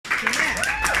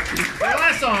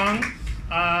song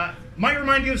might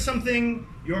remind you of something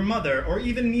your mother or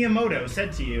even Miyamoto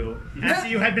said to you after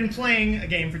you had been playing a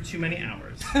game for too many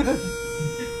hours.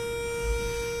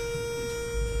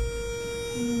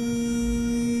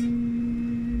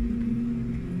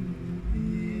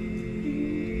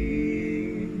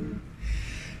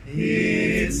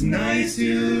 It's nice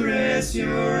to rest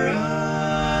your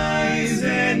eyes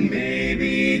and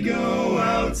maybe go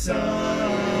outside.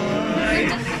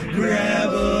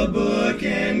 Grab a book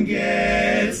and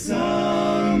get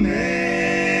some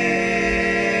air.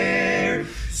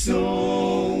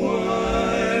 So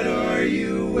what are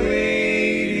you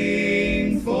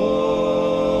waiting for?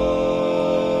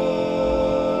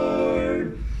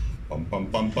 Bum, bum,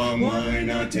 bum, bum. Why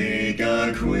not take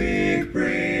a quick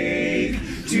break?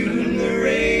 Tune the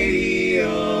radio.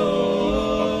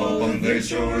 There's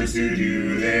chores to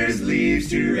do, there's leaves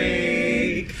to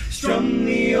rake. Strum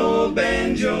the old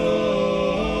banjo.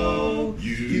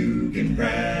 You can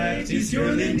practice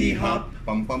your Lindy Hop.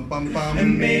 Bum, bum, bum, bum.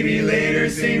 And maybe later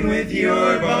sing with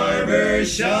your barber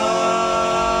shop.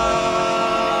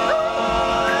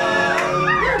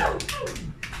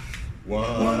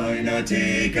 Why not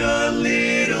take a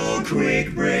little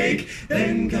quick break,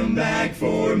 then come back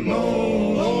for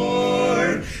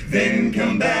more, then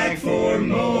come back for